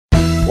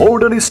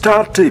Modern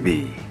star TV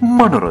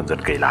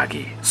मनोरञ्जनकै लागि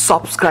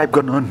subscribe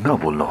गर्न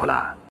नभुल्नुहोला।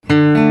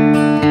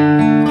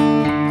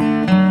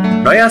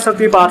 नयाँ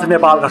शक्ति पार्टी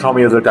नेपालका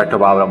संयोजक डाक्टर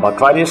बाबुराम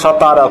भट्टराईले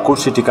सत्ता र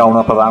कुर्सी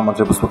टिकाउन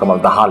प्रधानमन्त्री पुष्पकमल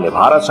दाहालले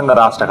भारतसँग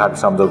राष्ट्रघाती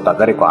सम्झौता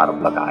गरेको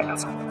आरोप लगाएका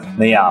छन्।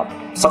 नयाँ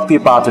शक्ति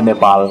पार्टी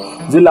नेपाल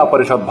जिल्ला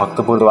परिषद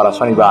भक्तपुरद्वारा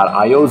शनिबार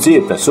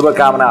आयोजित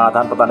शुभकामना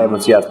आदान प्रदान एवं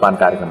चियापान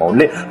कार्यक्रममा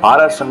उनले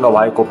भारतसँग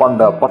भएको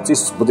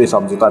 15-25 बुँदे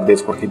सम्झौता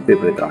देशको हित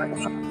विपरीत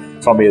रहेको छ।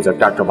 संयोजक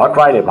डाक्टर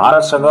भट्टराईले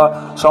भारतसँग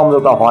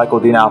सम्झौता भएको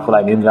दिन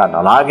आफूलाई निन्द्रा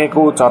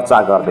नलागेको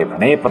चर्चा गर्दै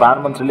भने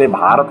प्रधानमन्त्रीले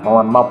भारत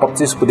भवनमा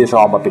 25 बुँदे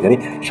सहमति गरी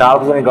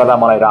सार्वजनिक गर्दा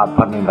मलाई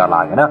रातभर निन्द्रा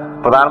लागेन।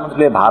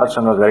 प्रधानमन्त्रीले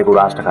भारतसँग गरेको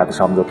राष्ट्रघाती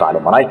सम्झौताले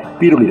मलाई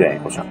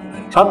पिरुलिरहेको छ।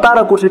 सत्ता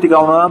र कुर्सी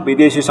टिकाउन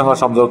विदेशीसँग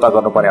सम्झौता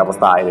गर्नुपर्ने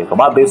अवस्था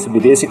आइरहेकोमा देश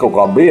विदेशीको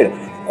गम्भीर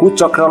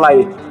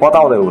कुचक्रलाई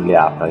बताउँदै उनले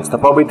आफ्नो यस्तो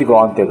प्रवृत्तिको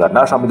अन्त्य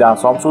गर्न संविधान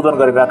संशोधन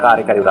गरेर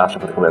कार्यकारी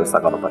राष्ट्रपतिको व्यवस्था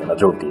गर्नुपर्नेमा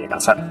जोड दिएका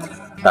छन्।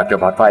 डाक्टर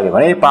भट्टराईले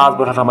भने 5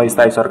 वर्षसम्म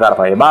स्थायी सरकार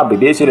भएमा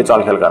विदेशीले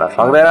चलखेल गर्न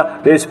सक्दैन,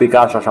 देश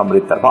विकास र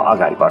समृद्धितर्फ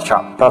अगाडि बढ्छ।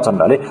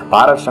 प्रचण्डले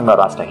भारतसँग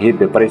राष्ट्रहित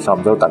विपरीत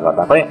सम्झौता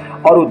गर्दा पनि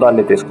अरू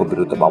दलले त्यसको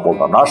विरुद्धमा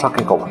बोल्न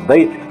नसकेको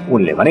भन्दै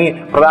उनले भने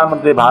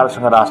प्रधानमन्त्रीले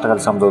भारतसँग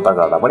राष्ट्रघाती सम्झौता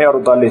गर्दा पनि अरू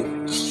दलले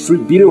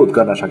विरोध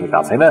गर्न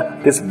सकेका छैन,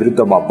 त्यस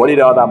विरुद्धमा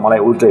बढिरहँदा मलाई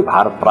उल्टै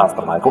भारत परास्त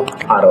भएको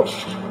आरोप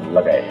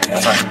लगाएका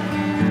छन्।